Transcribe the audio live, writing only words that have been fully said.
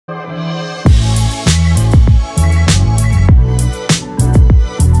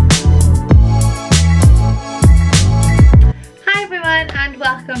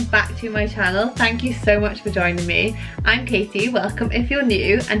to my channel. Thank you so much for joining me. I'm Katie, welcome if you're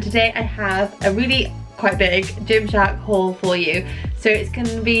new, and today I have a really quite big Gymshark haul for you. So it's going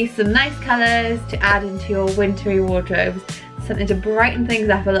to be some nice colours to add into your wintry wardrobes, something to brighten things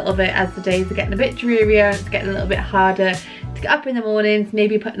up a little bit as the days are getting a bit drearier and it's getting a little bit harder to get up in the mornings,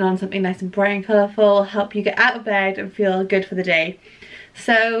 maybe putting on something nice and bright and colourful, help you get out of bed and feel good for the day.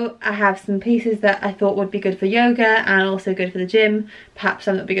 So I have some pieces that I thought would be good for yoga and also good for the gym, perhaps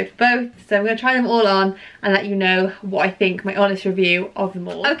some that would be good for both. So I'm going to try them all on and let you know what I think, my honest review of them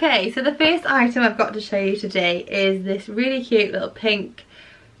all. Okay, so the first item I've got to show you today is this really cute little pink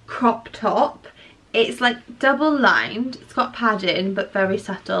crop top. It's like double lined, it's got padding but very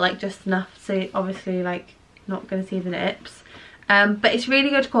subtle, like just enough so obviously like not going to see the nips. But it's really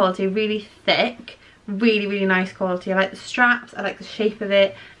good quality, really thick. Really nice quality. I like the straps, I like the shape of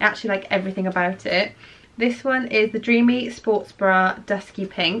it, I actually like everything about it. This one is the Dreamy sports bra Dusky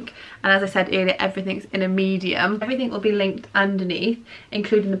pink, and as I said earlier, everything's in a medium. Everything will be linked underneath,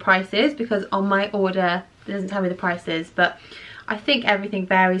 including the prices, because on my order it doesn't tell me the prices, but I think everything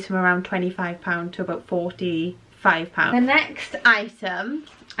varies from around £25 to about £45. The next item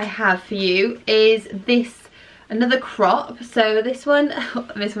I have for you is this another crop. So this one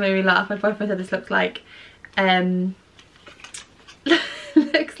made me laugh. My boyfriend said this looks like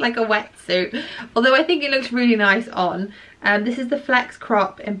looks like a wetsuit, although I think it looks really nice on. This is the Flex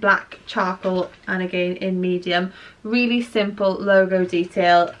crop in black charcoal and again in medium. Really simple logo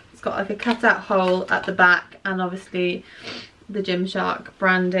detail. It's got like a cut out hole at the back and obviously the Gymshark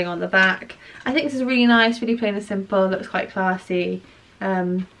branding on the back. I think this is really nice, really plain and simple, looks quite classy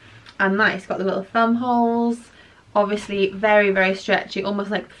and nice. Got the little thumb holes. Obviously very stretchy,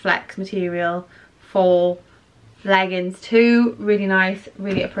 almost like the Flex material for leggings too. Really nice,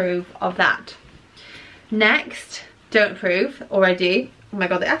 really approve of that. Next, don't approve already. Oh my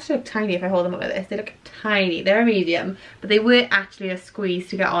god, they actually look tiny if I hold them up like this. They look tiny. They're a medium, but they were actually a squeeze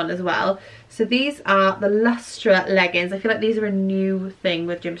to get on as well. So these are the Lustre leggings. I feel like these are a new thing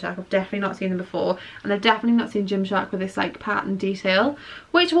with Gymshark. I've definitely not seen them before, and I've definitely not seen Gymshark with this like pattern detail,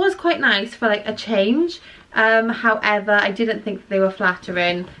 which was quite nice for like a change. However, I didn't think that they were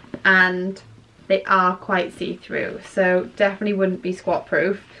flattering, and they are quite see-through, so definitely wouldn't be squat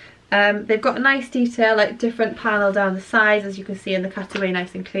proof. They've got a nice detail, like different panel down the sides, as you can see in the cutaway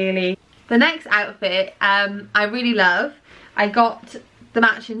nice and clearly. The next outfit I really love. I got the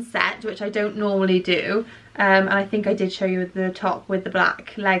matching set, which I don't normally do, and I think I did show you the top with the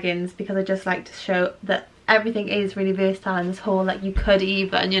black leggings because I just like to show that everything is really versatile in this whole, like you could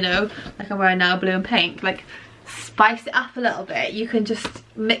even, you know, like I'm wearing now blue and pink, like spice it up a little bit. You can just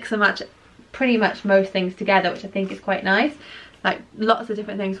mix and match pretty much most things together, which I think is quite nice. Like lots of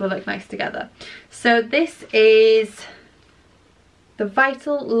different things will look nice together. So this is the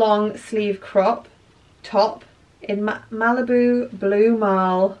Vital long sleeve crop top in Malibu Blue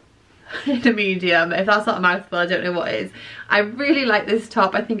Marl in a medium. If that's not a mouthful, I don't know what is. I really like this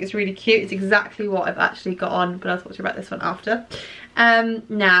top. I think it's really cute. It's exactly what I've actually got on, but I'll talk to you about this one after.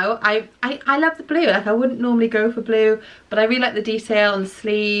 Now I love the blue. Like I wouldn't normally go for blue, but I really like the detail on the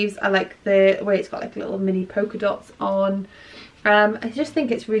sleeves. I like the way it's got like little mini polka dots on. I just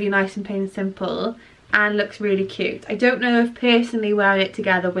think it's really nice and plain and simple and looks really cute. I don't know if personally wearing it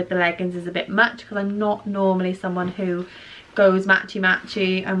together with the leggings is a bit much, because I'm not normally someone who goes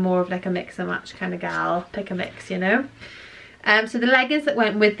matchy. I'm more of like a mix and match kind of gal, pick a mix, you know. So the leggings that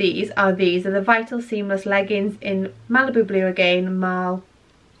went with these are the Vital seamless leggings in Malibu blue again, Marl.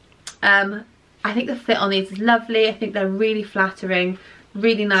 I think the fit on these is lovely. I think they're really flattering,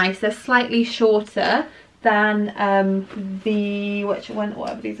 really nice. They're slightly shorter than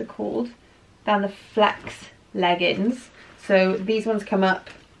whatever these are called, than the Flex leggings. So these ones come up,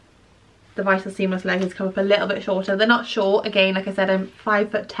 the Vital seamless leggings come up a little bit shorter. They're not short, again, like I said, I'm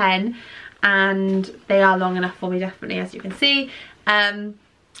 5'10", and they are long enough for me, definitely, as you can see.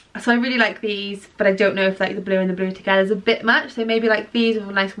 So I really like these, but I don't know if like the blue and the blue together is a bit much. So maybe like these with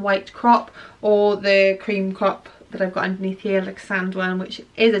a nice white crop, or the cream crop that I've got underneath here, like sand one, which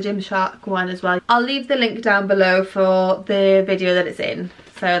is a Gymshark one as well. I'll leave the link down below for the video that it's in,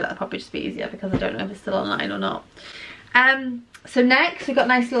 so that'll probably just be easier because I don't know if it's still online or not. So next we've got a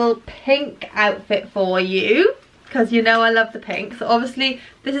nice little pink outfit for you, because you know I love the pink. So obviously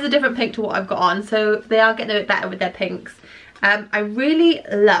this is a different pink to what I've got on, so they are getting a bit better with their pinks. I really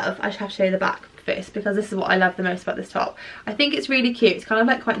love, I should have to show you the back first because this is what I love the most about this top. I think it's really cute. It's kind of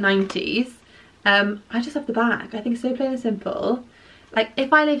like quite 90s. I just love the back. I think it's so plain and simple. Like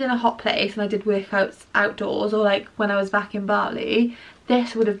if I lived in a hot place and I did workouts outdoors, or like when I was back in Bali,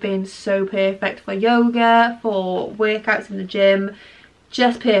 this would have been so perfect for yoga, for workouts in the gym.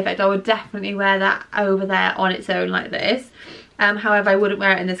 just perfect. I would definitely wear that over there on its own like this. However, I wouldn't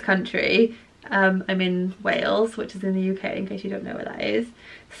wear it in this country. I'm in Wales, which is in the UK, in case you don't know where that is.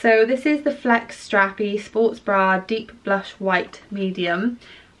 So this is the Flex Strappy Sports Bra Deep Blush White Medium.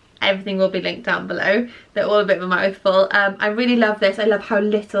 Everything will be linked down below. They're all a bit of a mouthful. I really love this. I love how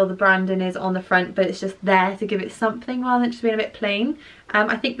little the branding is on the front, but it's just there to give it something rather than just being a bit plain.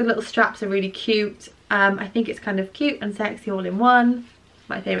 I think the little straps are really cute. I think it's kind of cute and sexy all in one.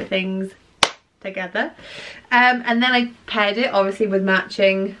 My favourite things together. And then I paired it obviously with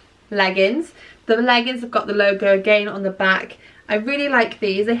matching leggings. The leggings have got the logo again on the back. I really like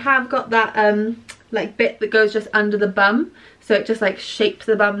these. They have got that like bit that goes just under the bum, so it just like shapes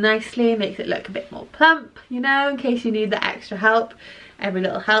the bum nicely, makes it look a bit more plump, you know, in case you need the extra help. Every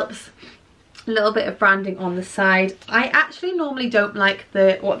little helps. A little bit of branding on the side. I actually normally don't like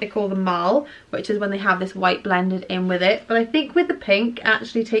the what they call the marl, which is when they have this white blended in with it, but I think with the pink it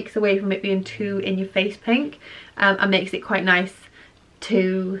actually takes away from it being too in your face pink, and makes it quite nice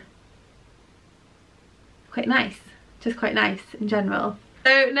just quite nice in general.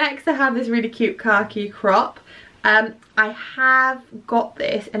 So next I have this really cute khaki crop. I have got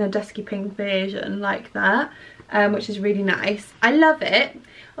this in a dusky pink version like that, which is really nice. I love it,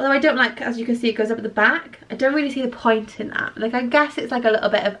 although I don't like, as you can see, it goes up at the back. I don't really see the point in that. Like, I guess it's like a little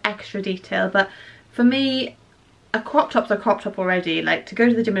bit of extra detail, but for me, a crop top's a crop top already. Like, to go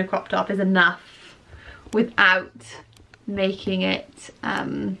to the gym in a crop top is enough without making it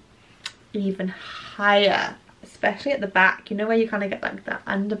even higher, especially at the back, you know, where you kind of get like that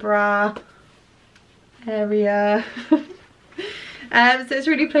underbra area. So it's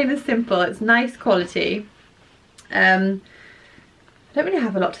really plain and simple. It's nice quality. I don't really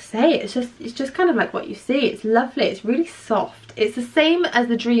have a lot to say. It's just kind of like what you see. It's lovely. It's really soft. It's the same as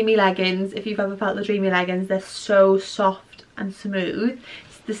the Dreamy leggings. If you've ever felt the Dreamy leggings, they're so soft and smooth.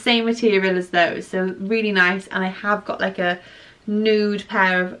 It's the same material as those, so really nice. And I have got like a nude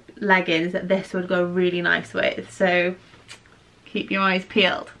pair of leggings that this would go really nice with, so keep your eyes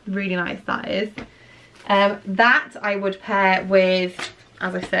peeled. Really nice that is. That I would pair with,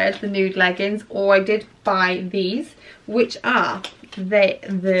 as I said, the nude leggings, or I did buy these, which are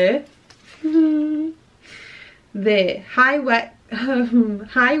the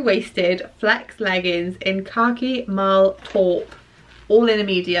high-waisted flex leggings in Khaki Marl Taupe, all in a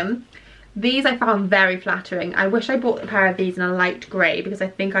medium. These I found very flattering. I wish I bought a pair of these in a light grey, because I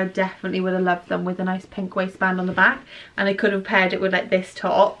think I definitely would have loved them with a nice pink waistband on the back, and I could have paired it with like this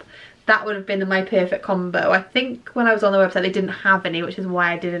top. That would have been my perfect combo. I think when I was on the website they didn't have any, which is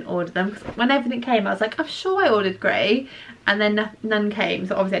why I didn't order them, because when everything came I was like, I'm sure I ordered grey, and then none came,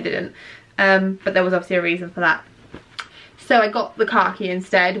 so obviously I didn't. But there was obviously a reason for that. So I got the khaki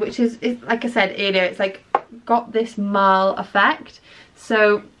instead, which is like I said earlier, it's like got this marl effect.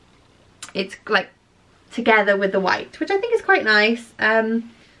 So it's like together with the white, which I think is quite nice.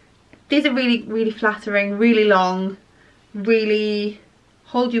 These are really, really flattering, really long, really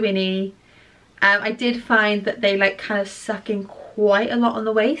hold you inny. I did find that they like kind of suck in quite a lot on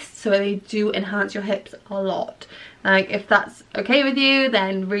the waist, so they do enhance your hips a lot. Like, if that's okay with you,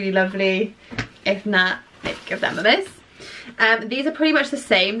 then really lovely. If not, maybe give them a miss. These are pretty much the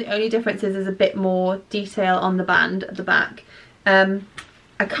same. The only difference is there's a bit more detail on the band at the back.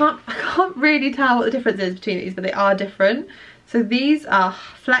 I can't really tell what the difference is between these, but they are different. So these are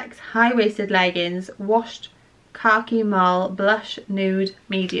flex high-waisted leggings, washed Khaki Marl blush nude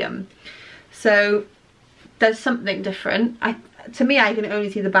medium. So there's something different. To me, I can only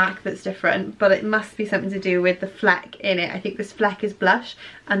see the back that's different, but it must be something to do with the fleck in it. I think this fleck is blush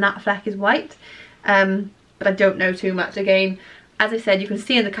and that fleck is white, but I don't know too much. Again, as I said, you can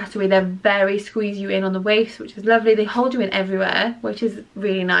see in the cutaway they're very squeeze you in on the waist, which is lovely. They hold you in everywhere, which is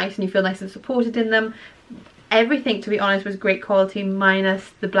really nice, and you feel nice and supported in them. Everything, to be honest, was great quality,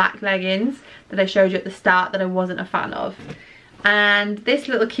 minus the black leggings that I showed you at the start that I wasn't a fan of. And this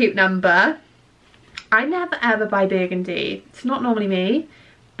little cute number, I never ever buy burgundy. It's not normally me,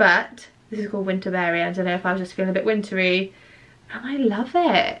 but this is called Winterberry. I don't know if I was just feeling a bit wintry, and I love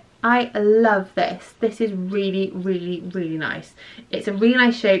it. I love this. This is really, really, really nice. It's a really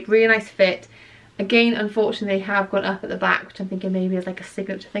nice shape, really nice fit. Again, unfortunately, they have gone up at the back, which I'm thinking maybe is like a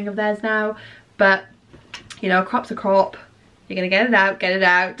signature thing of theirs now. But, you know, a crop's a crop. You're going to get it out, get it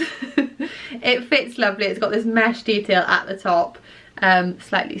out. It fits lovely. It's got this mesh detail at the top,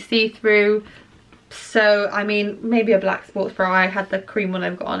 slightly see-through. So, I mean, maybe a black sports bra. I had the cream one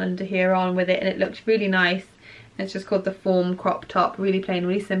I've got on under here on with it, and it looks really nice. It's just called the Form crop top, really plain,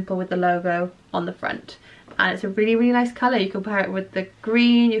 really simple, with the logo on the front. and it's a really, really nice colour. You can pair it with the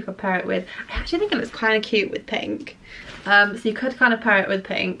green, you can pair it with, I actually think it looks kind of cute with pink. So you could kind of pair it with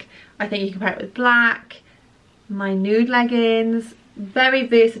pink. I think you can pair it with black, my nude leggings. Very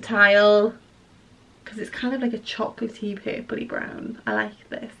versatile because it's kind of like a chocolatey purpley brown. I like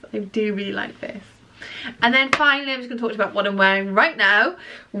this. I do really like this. And then finally, I'm just going to talk about what I'm wearing right now,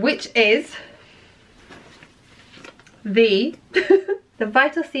 which is the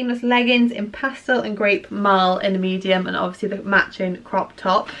Vital Seamless leggings in pastel and grape marl in a medium, and obviously the matching crop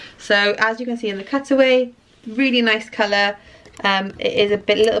top. So as you can see in the cutaway, really nice colour. It is a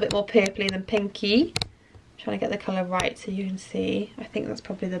little bit more purpley than pinky. I'm trying to get the colour right so you can see. I think that's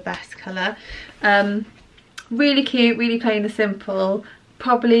probably the best colour. Really cute, really plain and simple.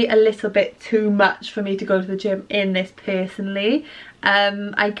 Probably a little bit too much for me to go to the gym in this personally.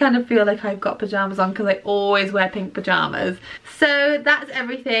 I kind of feel like I've got pyjamas on because I always wear pink pyjamas. So that's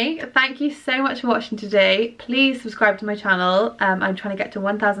everything. Thank you so much for watching today. Please subscribe to my channel. I'm trying to get to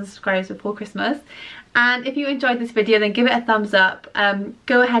 1,000 subscribers before Christmas. And if you enjoyed this video, then give it a thumbs up.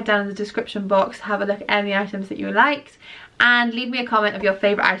 Go ahead down in the description box, have a look at any items that you liked, and leave me a comment of your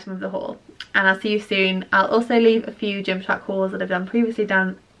favourite item of the haul. And I'll see you soon. I'll also leave a few Gymshark hauls that I've done previously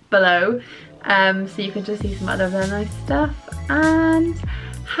down below, so you can just see some other really nice stuff. And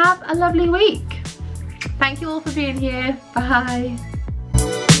have a lovely week. Thank you all for being here. Bye.